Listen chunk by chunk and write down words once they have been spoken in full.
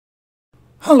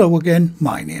Hello again,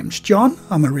 my name's John.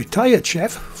 I'm a retired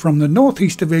chef from the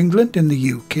northeast of England in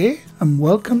the UK, and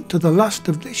welcome to the last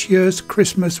of this year's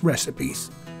Christmas recipes.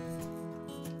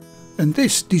 And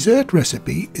this dessert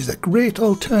recipe is a great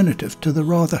alternative to the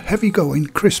rather heavy-going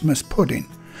Christmas pudding.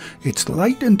 It's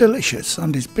light and delicious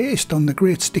and is based on the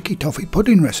great sticky toffee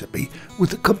pudding recipe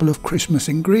with a couple of Christmas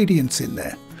ingredients in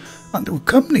there. And to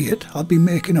accompany it, I'll be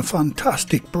making a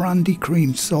fantastic brandy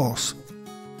cream sauce.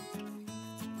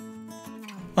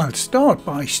 I'll start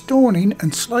by stoning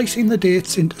and slicing the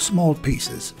dates into small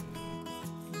pieces.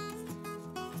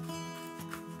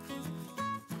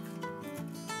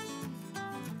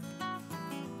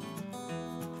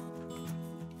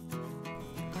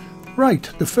 Right,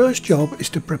 the first job is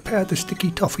to prepare the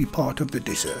sticky toffee part of the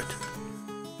dessert.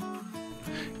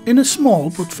 In a small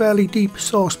but fairly deep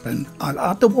saucepan, I'll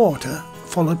add the water,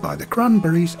 followed by the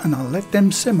cranberries, and I'll let them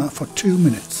simmer for 2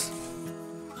 minutes.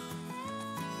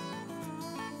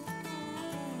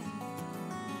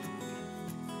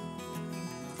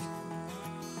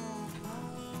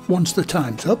 Once the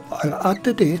time's up, I'll add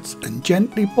the dates and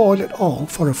gently boil it all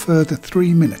for a further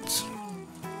 3 minutes.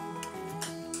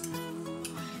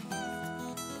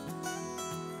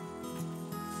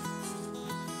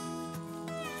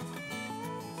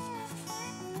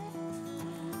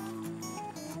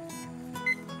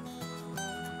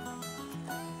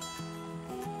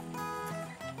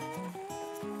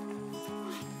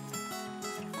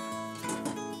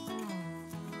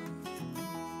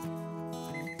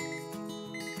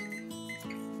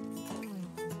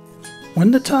 When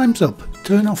the time's up,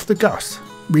 turn off the gas.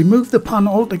 Remove the pan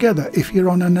altogether if you're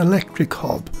on an electric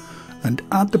hob, and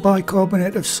add the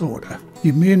bicarbonate of soda.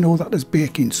 You may know that as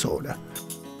baking soda.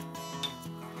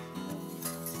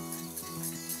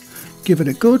 Give it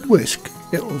a good whisk.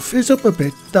 It will fizz up a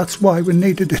bit, that's why we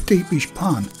needed a deepish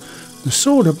pan. The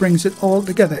soda brings it all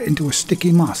together into a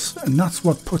sticky mass, and that's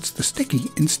what puts the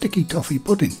sticky in sticky toffee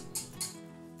pudding.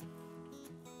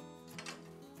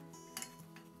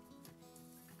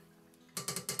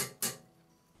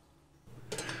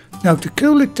 Now, to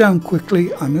cool it down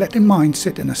quickly, I'm letting mine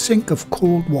sit in a sink of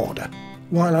cold water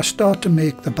while I start to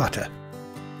make the batter.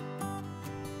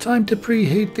 Time to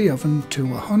preheat the oven to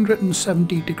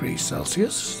 170 degrees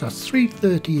Celsius, that's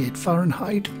 338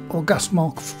 Fahrenheit or gas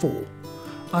mark 4.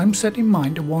 I'm setting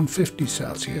mine to 150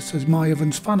 Celsius as my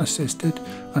oven's fan assisted,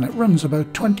 and it runs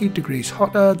about 20 degrees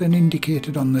hotter than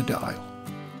indicated on the dial.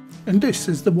 And this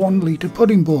is the 1 litre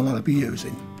pudding bowl I'll be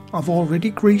using. I've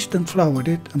already greased and floured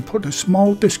it and put a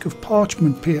small disc of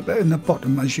parchment paper in the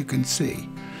bottom, as you can see.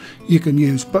 You can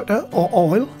use butter or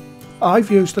oil. I've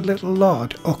used a little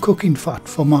lard or cooking fat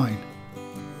for mine.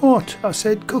 What? I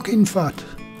said cooking fat.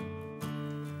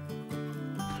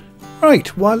 Right,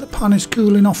 while the pan is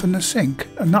cooling off in the sink,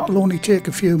 and that'll only take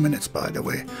a few minutes by the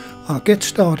way, I'll get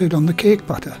started on the cake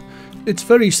batter. It's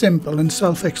very simple and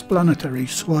self-explanatory,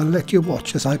 so I'll let you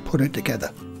watch as I put it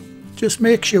together. Just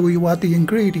make sure you add the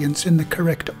ingredients in the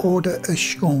correct order as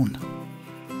shown.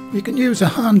 You can use a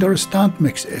hand or a stand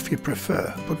mixer if you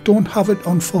prefer, but don't have it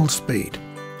on full speed.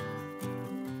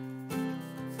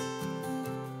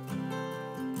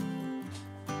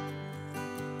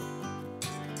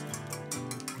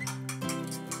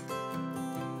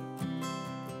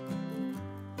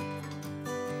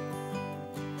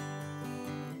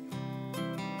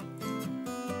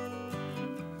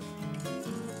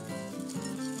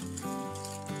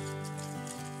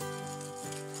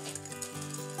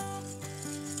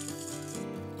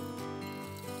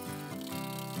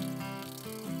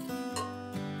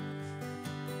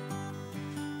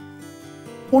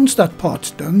 Once that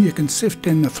part's done, you can sift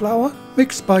in the flour,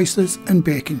 mixed spices and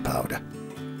baking powder.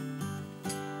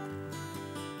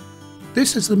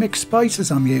 This is the mixed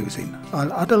spices I'm using.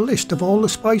 I'll add a list of all the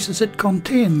spices it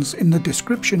contains in the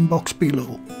description box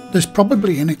below. There's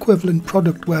probably an equivalent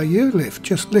product where you live,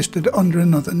 just listed under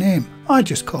another name. I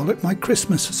just call it my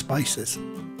Christmas spices.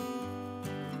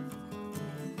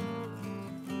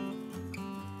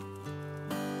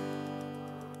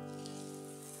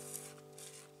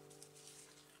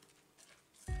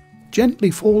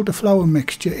 Gently fold the flour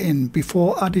mixture in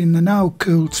before adding the now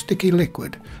cooled sticky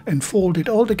liquid, and fold it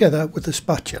all together with a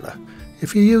spatula.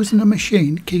 If you're using a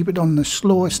machine, keep it on the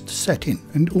slowest setting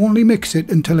and only mix it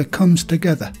until it comes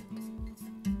together.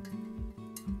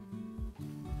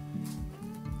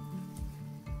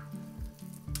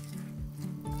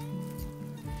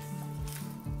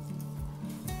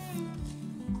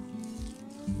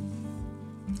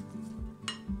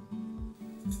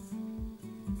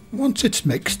 Once it's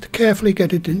mixed, carefully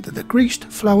get it into the greased,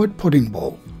 floured pudding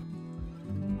bowl.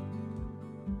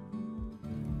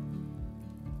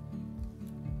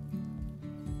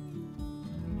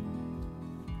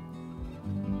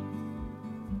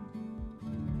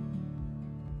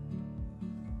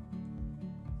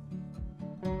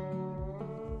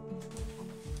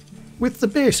 With the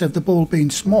base of the bowl being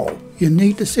small, you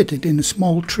need to sit it in a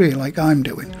small tray like I'm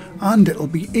doing, and it'll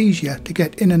be easier to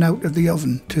get in and out of the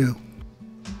oven too.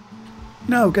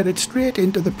 Now get it straight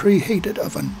into the preheated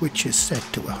oven, which is set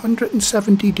to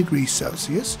 170 degrees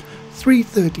Celsius,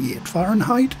 338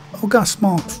 Fahrenheit or gas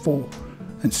mark 4,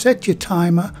 and set your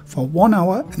timer for 1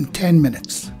 hour and 10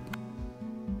 minutes.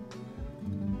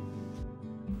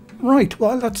 Right,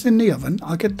 while that's in the oven,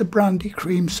 I'll get the brandy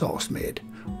cream sauce made.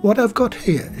 What I've got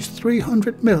here is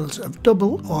 300 ml of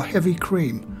double or heavy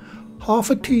cream, half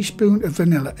a teaspoon of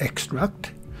vanilla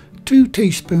extract, 2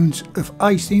 teaspoons of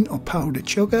icing or powdered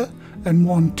sugar, and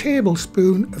 1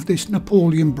 tablespoon of this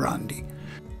Napoleon brandy.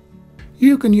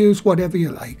 You can use whatever you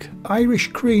like. Irish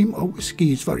cream or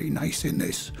whiskey is very nice in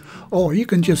this, or you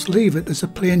can just leave it as a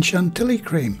plain chantilly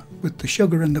cream with the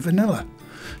sugar and the vanilla.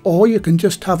 Or you can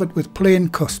just have it with plain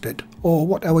custard, or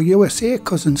what our USA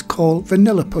cousins call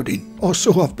vanilla pudding, or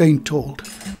so I've been told.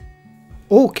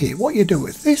 Okay, what you do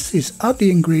with this is add the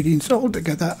ingredients all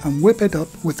together and whip it up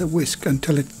with a whisk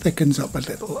until it thickens up a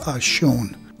little as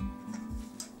shown.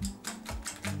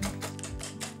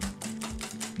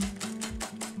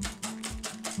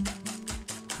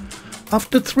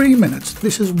 After 3 minutes,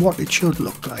 this is what it should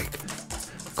look like.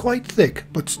 Quite thick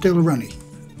but still runny.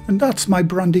 And that's my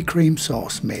brandy cream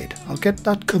sauce made. I'll get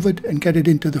that covered and get it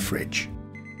into the fridge.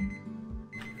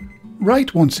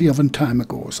 Right, once the oven timer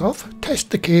goes off,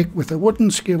 test the cake with a wooden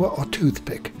skewer or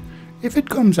toothpick. If it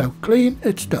comes out clean,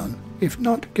 it's done. If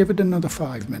not, give it another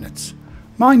 5 minutes.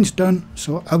 Mine's done,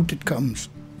 so out it comes.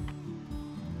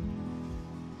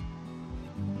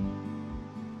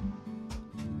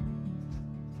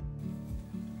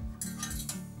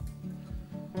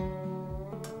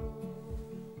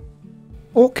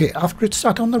 Okay, after it's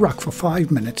sat on the rack for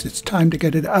 5 minutes, it's time to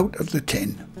get it out of the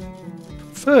tin.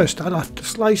 First, I'll have to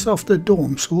slice off the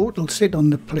dome so it'll sit on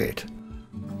the plate.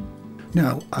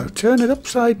 Now, I'll turn it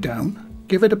upside down,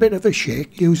 give it a bit of a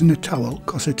shake using a towel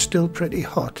because it's still pretty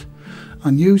hot,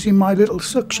 and using my little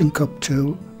suction cup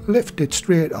tool, lift it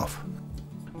straight off.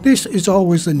 This is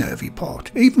always the nervy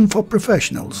part, even for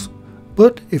professionals,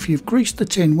 but if you've greased the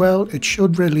tin well, it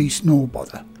should release no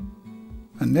bother.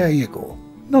 And there you go.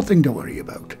 Nothing to worry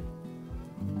about.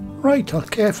 Right, I'll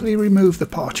carefully remove the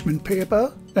parchment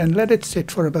paper, then let it sit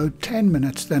for about 10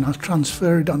 minutes, then I'll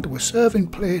transfer it onto a serving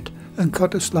plate and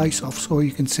cut a slice off so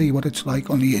you can see what it's like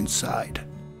on the inside.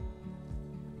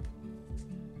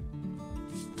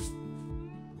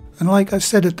 And like I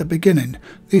said at the beginning,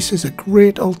 this is a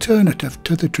great alternative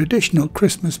to the traditional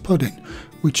Christmas pudding,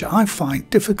 which I find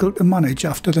difficult to manage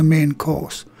after the main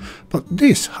course. But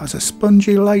this has a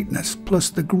spongy lightness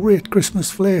plus the great Christmas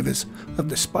flavours of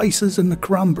the spices and the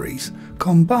cranberries,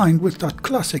 combined with that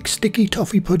classic sticky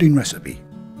toffee pudding recipe.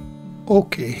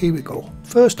 Okay, here we go.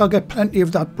 First I'll get plenty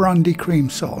of that brandy cream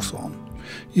sauce on.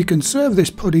 You can serve this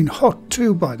pudding hot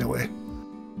too, by the way.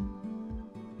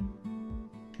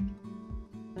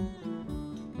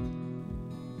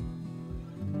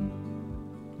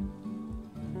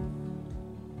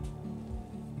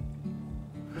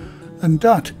 And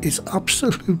that is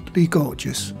absolutely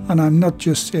gorgeous, and I'm not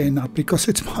just saying that because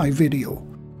it's my video.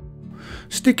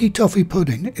 Sticky toffee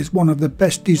pudding is one of the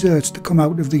best desserts to come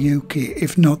out of the UK,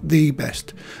 if not the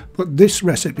best, but this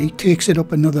recipe takes it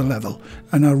up another level,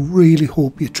 and I really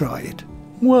hope you try it.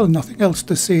 Well, nothing else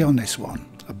to say on this one,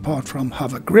 apart from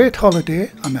have a great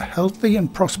holiday and a healthy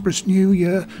and prosperous new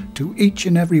year to each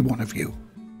and every one of you.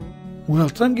 Well,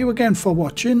 thank you again for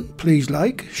watching. Please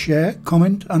like, share,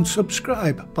 comment and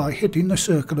subscribe by hitting the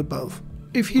circle above.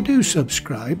 If you do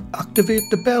subscribe, activate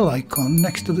the bell icon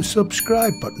next to the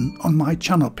subscribe button on my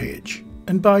channel page.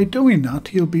 And by doing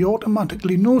that, you'll be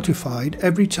automatically notified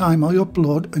every time I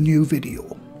upload a new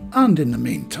video. And in the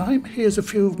meantime, here's a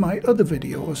few of my other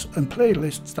videos and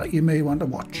playlists that you may want to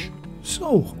watch.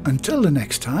 So, until the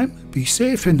next time, be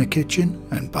safe in the kitchen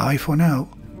and bye for now.